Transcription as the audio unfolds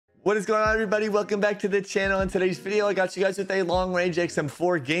What is going on, everybody? Welcome back to the channel. In today's video, I got you guys with a long-range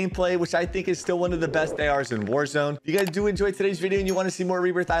XM4 gameplay, which I think is still one of the best ARs in Warzone. If you guys do enjoy today's video and you want to see more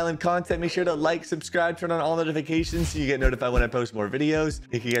Rebirth Island content, make sure to like, subscribe, turn on all notifications so you get notified when I post more videos.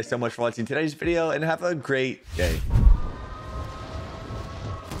 Thank you guys so much for watching today's video and have a great day.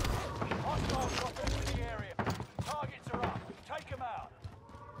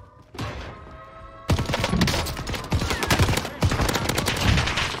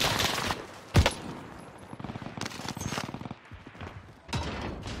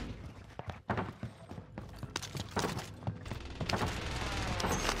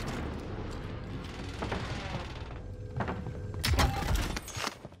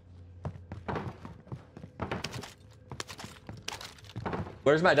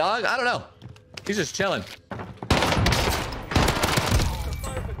 Where's my dog? I don't know. He's just chilling.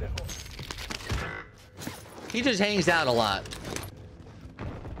 He just hangs out a lot.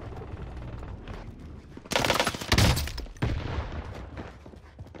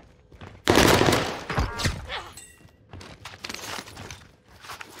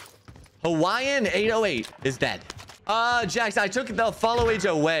 Hawaiian 808 is dead. Jax, I took the follow age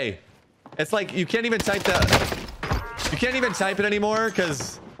away. It's like you can't even type the... You can't even type it anymore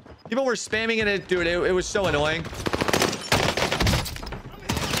because people were spamming it. Dude, it was so annoying.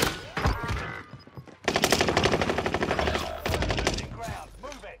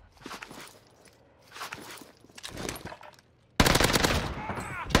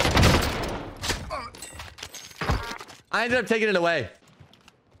 I ended up taking it away.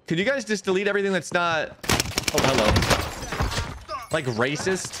 Could you guys just delete everything that's not... Oh, hello. Like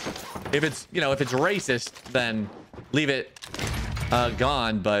racist? If it's, you know, if it's racist, then... leave it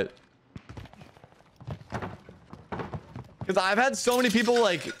gone, but because I've had so many people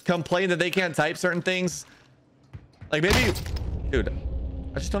like complain that they can't type certain things. Like maybe, dude,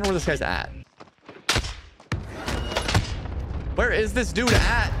 I just don't know where this guy's at. Where is this dude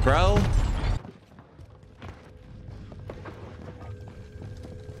at, bro?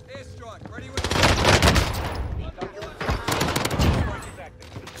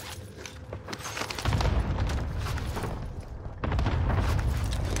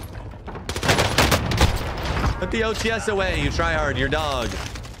 Put the OTS away, you try hard, your dog.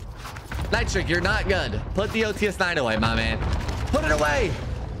 Night Trick, you're not good. Put the OTS 9 away, my man. Put it away.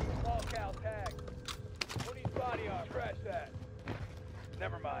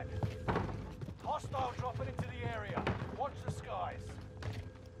 Never mind. Hostile dropping into the area. Watch the skies.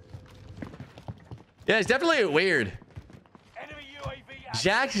 Yeah, it's definitely weird. Enemy UAV.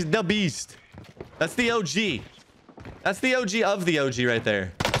 Jax the Beast. That's the OG. That's the OG of the OG right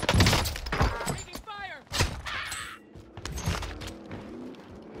there.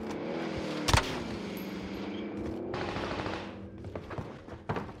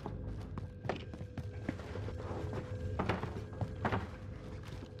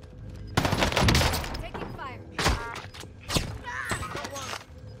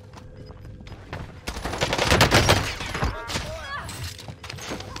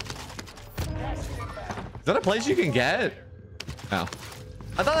 Is that a place you can get? Oh.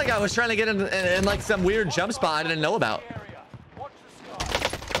 I thought that guy was trying to get in like some weird jump spot I didn't know about.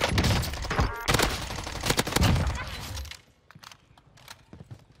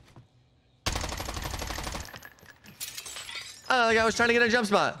 Oh, the guy was trying to get a jump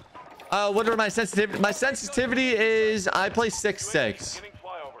spot. What are my sensitivity? My sensitivity is I play 6-6.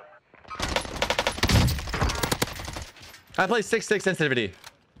 I play 6-6 sensitivity.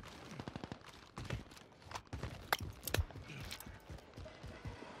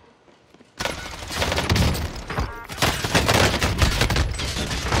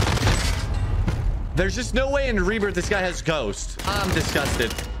 There's just no way in Rebirth this guy has Ghost. I'm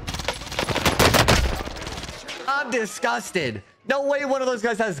disgusted. I'm disgusted. No way one of those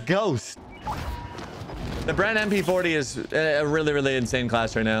guys has Ghost. The brand MP40 is a really, really insane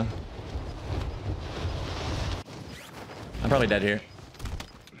class right now. I'm probably dead here.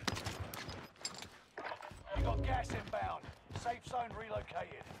 You got gas inbound. Safe zone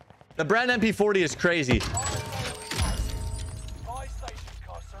relocated. The brand MP40 is crazy.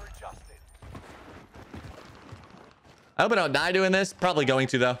 I hope I don't die doing this. Probably going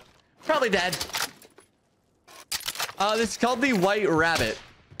to, though. Probably dead. This is called the White Rabbit.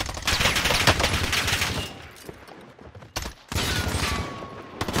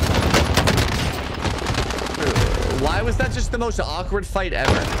 Why was that just the most awkward fight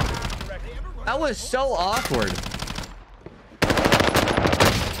ever? That was so awkward.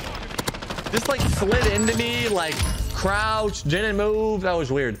 Just like slid into me, like crouched, didn't move. That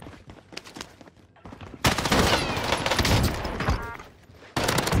was weird.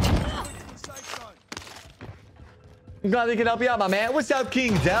 I'm glad they can help you out, my man. What's up,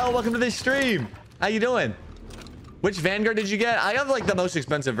 King Dell? Welcome to this stream. How you doing? Which Vanguard did you get? I have like the most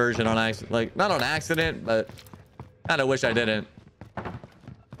expensive version on accident. Like, not on accident, but kind of wish I didn't.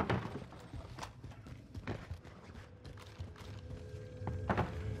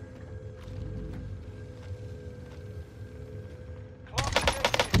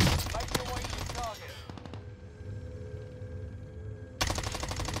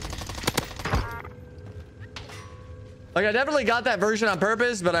 Like, I definitely got that version on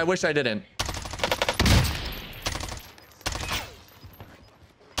purpose, but I wish I didn't.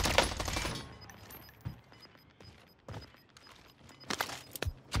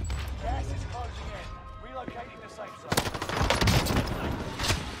 Gas is closing in. Relocating the safe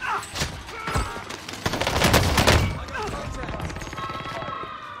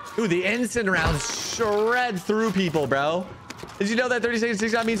zone. Ooh, the instant rounds shred through people, bro. Did you know that 30 seconds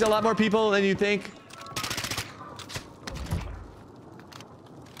 6 means a lot more people than you think?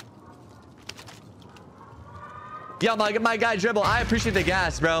 Yo, my guy Dribble, I appreciate the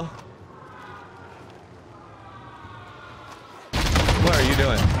gas, bro. What are you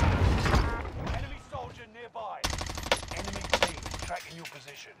doing? Enemy soldier nearby. Enemy team tracking your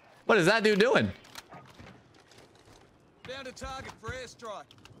position. What is that dude doing? Found a target for airstrike.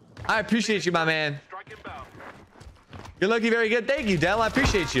 I appreciate you, my man. Strike inbound. You're looking very good. Thank you, Dell. I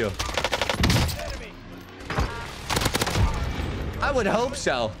appreciate you. Enemy. I would hope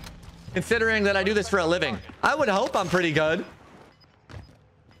so. Considering that I do this for a living. I would hope I'm pretty good.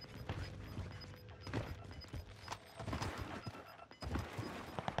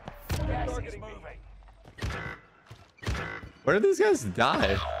 Gas is moving. Where did these guys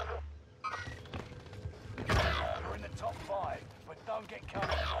die? You're in the top 5, but don't get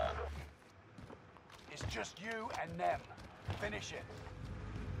covered. It's just you and them. Finish it.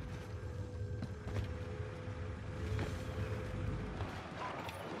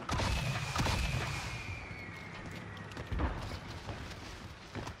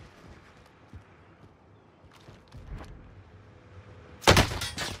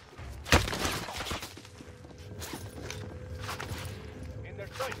 In their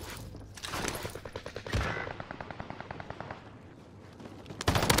sights.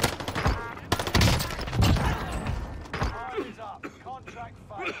 Time is up. Contract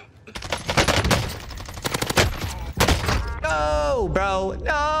failed. No, bro.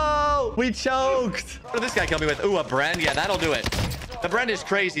 No. We choked. What did this guy kill me with? Ooh, a Brand. Yeah, that'll do it. The Brand is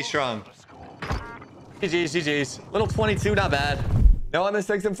crazy strong. GG's, GG's. Little 22, not bad. Now on this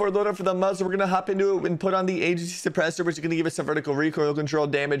XM4 loadout for the muzzle, we're going to hop into it and put on the agency suppressor, which is going to give us some vertical recoil control,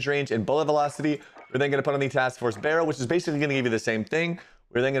 damage range, and bullet velocity. We're then going to put on the task force barrel, which is basically going to give you the same thing.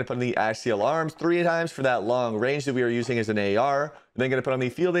 We're then going to put on the axial arms 3 times for that long range that we are using as an AR. We're then going to put on the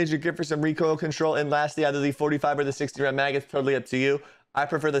field agent grip for some recoil control. And lastly, either the 45 or the 60 round mag. It's totally up to you. I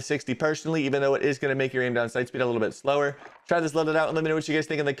prefer the 60 personally, even though it is going to make your aim down sight speed a little bit slower. Try this loaded out and let me know what you guys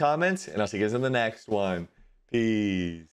think in the comments. And I'll see you guys in the next one. Peace.